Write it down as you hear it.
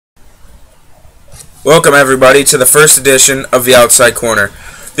Welcome everybody to the first edition of The Outside Corner.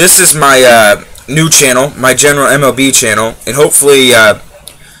 This is my new channel, my general MLB channel, and hopefully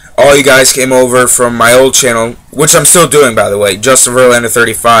all you guys came over from my old channel, which I'm still doing by the way, Justin Verlander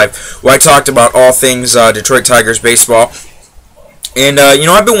 35, where I talked about all things Detroit Tigers baseball. And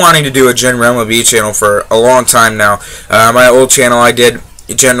I've been wanting to do a general MLB channel for a long time now. My old channel I did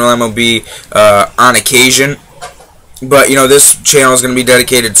general MLB on occasion. But, this channel is going to be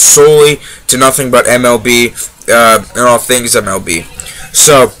dedicated solely to nothing but MLB and all things MLB.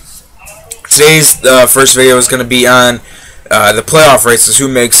 So, today's first video is going to be on the playoff races, who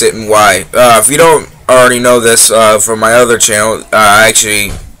makes it and why. If you don't already know this from my other channel, I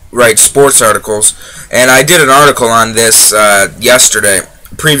actually write sports articles. And I did an article on this yesterday,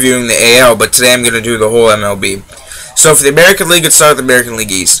 previewing the AL, but today I'm going to do the whole MLB. So, for the American League, let's start with the American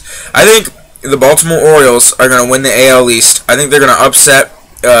League East. I think the Baltimore Orioles are going to win the AL East. I think they're going to upset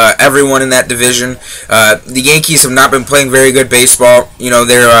everyone in that division. The Yankees have not been playing very good baseball.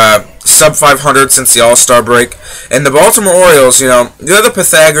 They're sub 500 since the All-Star break. And the Baltimore Orioles, they're the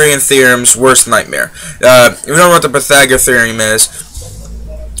Pythagorean theorem's worst nightmare. If you don't know what the Pythagorean theorem is,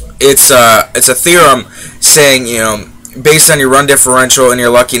 it's a theorem saying, based on your run differential and your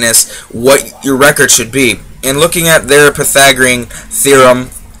luckiness, what your record should be. And looking at their Pythagorean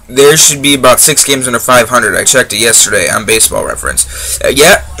theorem, there should be about 6 games under 500. I checked it yesterday on Baseball Reference.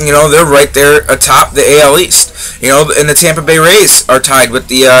 They're right there atop the AL East. And the Tampa Bay Rays are tied with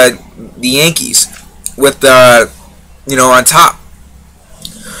the Yankees, with on top.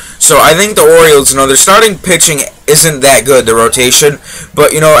 So I think the Orioles, their starting pitching isn't that good, the rotation.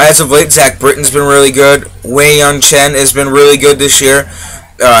 But as of late, Zach Britton's been really good. Wei Young Chen has been really good this year.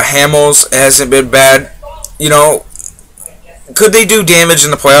 Hamels hasn't been bad. Could they do damage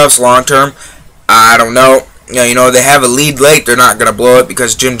in the playoffs long term? I don't know. They have a lead late. They're not going to blow it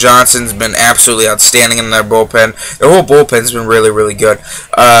because Jim Johnson's been absolutely outstanding in their bullpen. Their whole bullpen's been really, really good.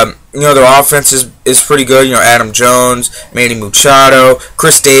 Their offense is pretty good. Adam Jones, Manny Machado,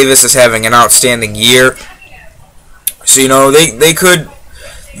 Chris Davis is having an outstanding year. So they could.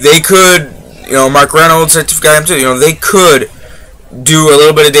 Mark Reynolds, I forgot him too. They could do a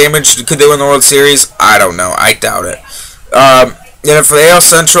little bit of damage. Could they win the World Series? I don't know. I doubt it. And for the AL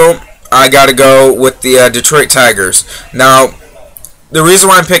Central, I got to go with the Detroit Tigers. Now, the reason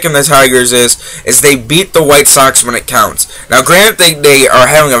why I'm picking the Tigers is they beat the White Sox when it counts. Now, granted, they are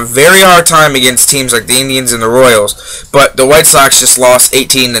having a very hard time against teams like the Indians and the Royals, but the White Sox just lost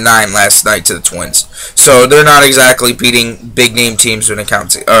 18-9 last night to the Twins. So they're not exactly beating big-name teams when it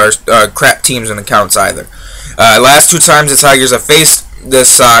counts, or crap teams when it counts either. Last 2 times the Tigers have faced the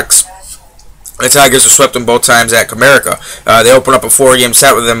Sox, the Tigers have swept them both times at Comerica. They open up a 4-game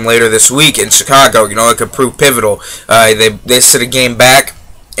set with them later this week in Chicago. It could prove pivotal. They sit a game back.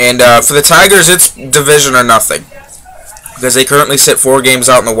 And for the Tigers, it's division or nothing, because they currently sit 4 games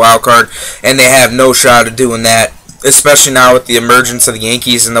out in the wild card, and they have no shot of doing that, especially now with the emergence of the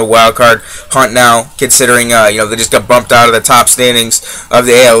Yankees in the wild card hunt now, considering they just got bumped out of the top standings of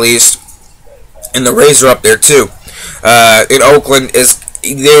the AL East, and the Rays are up there too. In Oakland is...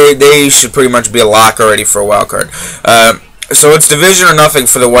 They should pretty much be a lock already for a wild card. So it's division or nothing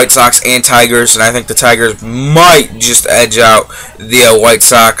for the White Sox and Tigers, and I think the Tigers might just edge out the White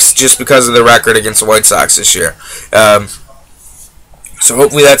Sox just because of the record against the White Sox this year. So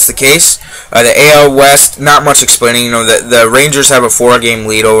hopefully that's the case. The AL West, not much explaining. The Rangers have a 4-game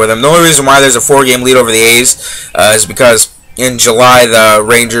lead over them. The only reason why there's a 4-game lead over the A's is because in July the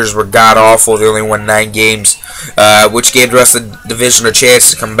Rangers were god-awful. They only won 9 games. Which gave the rest of the division a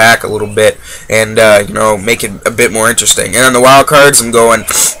chance to come back a little bit and make it a bit more interesting. And on the wild cards, I'm going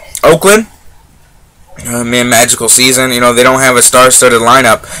Oakland. Magical season. They don't have a star-studded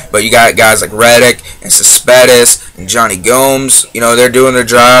lineup, but you got guys like Reddick and Cespedes and Johnny Gomes. They're doing their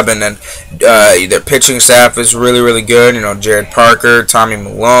job, and then their pitching staff is really, really good. Jared Parker, Tommy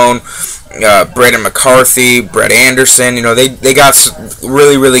Malone, Brandon McCarthy, Brett Anderson. They got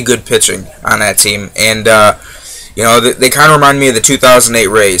really, really good pitching on that team, and they kind of remind me of the 2008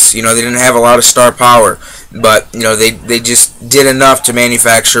 Rays. They didn't have a lot of star power, but they just did enough to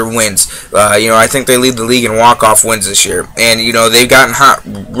manufacture wins. I think they lead the league in walk-off wins this year, and they've gotten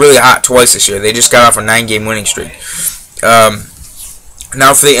really hot twice this year. They just got off a 9-game winning streak.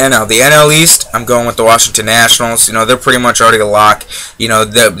 Now for the NL East, I'm going with the Washington Nationals. They're pretty much already a lock.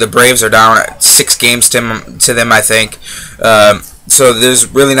 The Braves are down at 6 games to them, I think. So there's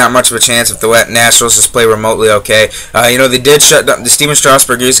really not much of a chance if the Nationals just play remotely okay. They did shut down. The Steven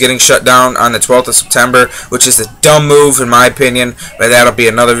Strasburg is getting shut down on the 12th of September, which is a dumb move in my opinion, but that'll be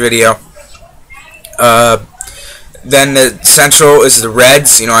another video. Then the Central is the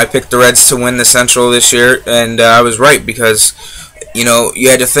Reds. You know, I picked the Reds to win the Central this year, and I was right because, you know, you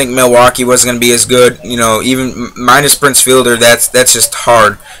had to think Milwaukee wasn't going to be as good. You know, even minus Prince Fielder, that's just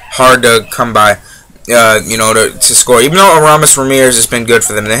hard to come by. You know, to score. Even though Aramis Ramirez has been good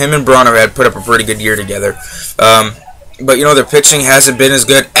for them, him and Bronner had put up a pretty good year together. But, you know, their pitching hasn't been as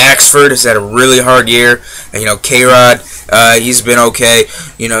good. Axford has had a really hard year. And, you know, K-Rod, he's been okay.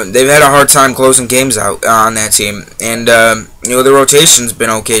 You know, they've had a hard time closing games out on that team. And, you know, the rotation's been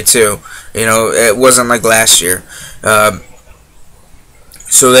okay, too. You know, it wasn't like last year.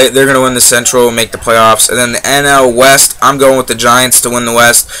 So they're going to win the Central and make the playoffs. And then the NL West, I'm going with the Giants to win the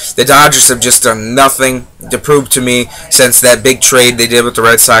West. The Dodgers have just done nothing to prove to me since that big trade they did with the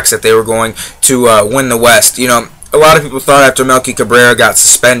Red Sox that they were going to win the West. You know, a lot of people thought after Melky Cabrera got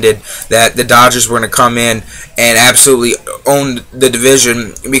suspended that the Dodgers were going to come in and absolutely own the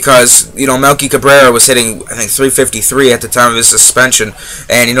division because, you know, Melky Cabrera was hitting, I think, 353 at the time of his suspension.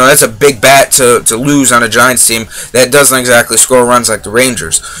 And, you know, that's a big bat to lose on a Giants team that doesn't exactly score runs like the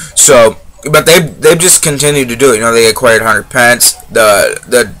Rangers. So, but they've just continued to do it. You know, they acquired Hunter Pence.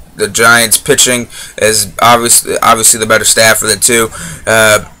 The Giants pitching is obviously the better staff of the two.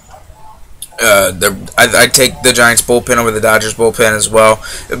 I'd take the Giants bullpen over the Dodgers bullpen as well.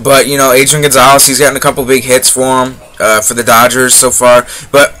 But, you know, Adrian Gonzalez, he's gotten a couple big hits for him, for the Dodgers so far.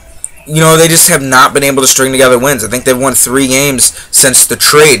 But, you know, they just have not been able to string together wins. I think they've won 3 games since the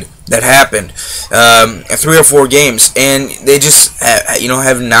trade that happened, 3 or 4 games. And they just, you know,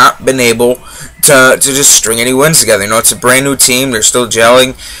 have not been able to just string any wins together. You know, it's a brand new team. They're still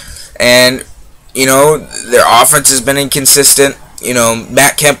gelling. And, you know, their offense has been inconsistent. You know,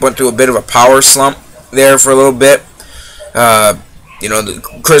 Matt Kemp went through a bit of a power slump there for a little bit. You know,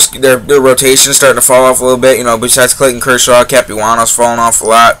 their rotation is starting to fall off a little bit. You know, besides Clayton Kershaw, Capuano's falling off a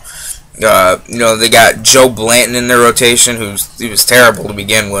lot. You know, they got Joe Blanton in their rotation, he was terrible to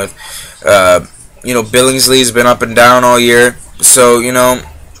begin with. You know, Billingsley's been up and down all year. So, you know,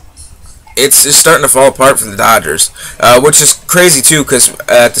 it's starting to fall apart for the Dodgers, which is crazy too, because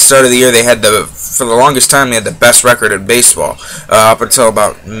at the start of the year for the longest time they had the best record in baseball up until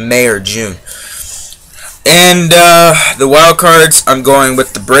about May or June. And the wild cards, I'm going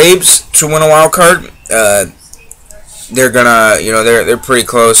with the Braves to win a wild card. They're gonna, you know, they're pretty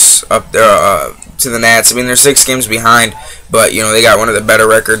close up there to the Nats. I mean, they're 6 games behind, but you know they got one of the better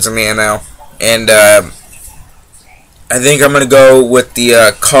records in the NL. And I think I'm going to go with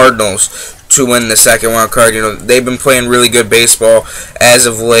the Cardinals to win the second wild card. You know, they've been playing really good baseball as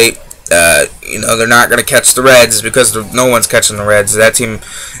of late. You know, they're not going to catch the Reds because no one's catching the Reds. That team,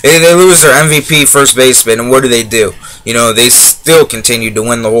 they lose their MVP first baseman, and what do? You know, they still continued to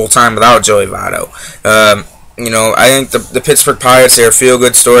win the whole time without Joey Votto. You know, I think the Pittsburgh Pirates, they're a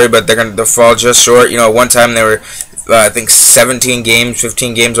feel-good story, but they're going to fall just short. You know, one time they were, I think 15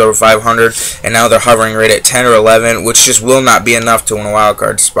 games over 500, and now they're hovering right at 10 or 11, which just will not be enough to win a wild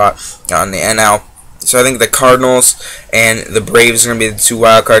card spot on the NL. So I think the Cardinals and the Braves are going to be the 2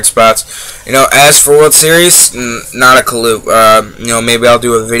 wild card spots. You know, as for World Series, not a clue. You know, maybe I'll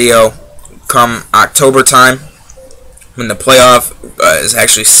do a video come October time when the playoff is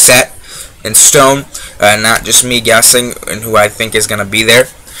actually set in stone, not just me guessing and who I think is going to be there.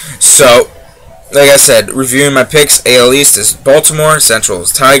 So, like I said, reviewing my picks, AL East is Baltimore, Central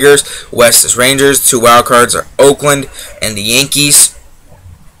is Tigers, West is Rangers, 2 wild cards are Oakland and the Yankees.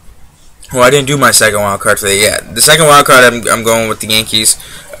 Well, I didn't do my second wild card for that yet. The second wild card, I'm going with the Yankees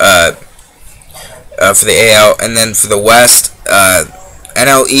for the AL, and then for the West,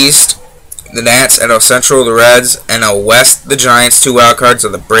 NL East, the Nats, NL Central, the Reds, NL West, the Giants. 2 wild cards are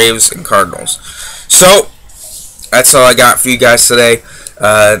the Braves and Cardinals. So, that's all I got for you guys today.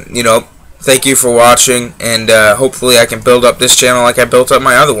 You know, thank you for watching, and hopefully I can build up this channel like I built up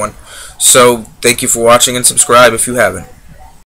my other one. So, thank you for watching, and subscribe if you haven't.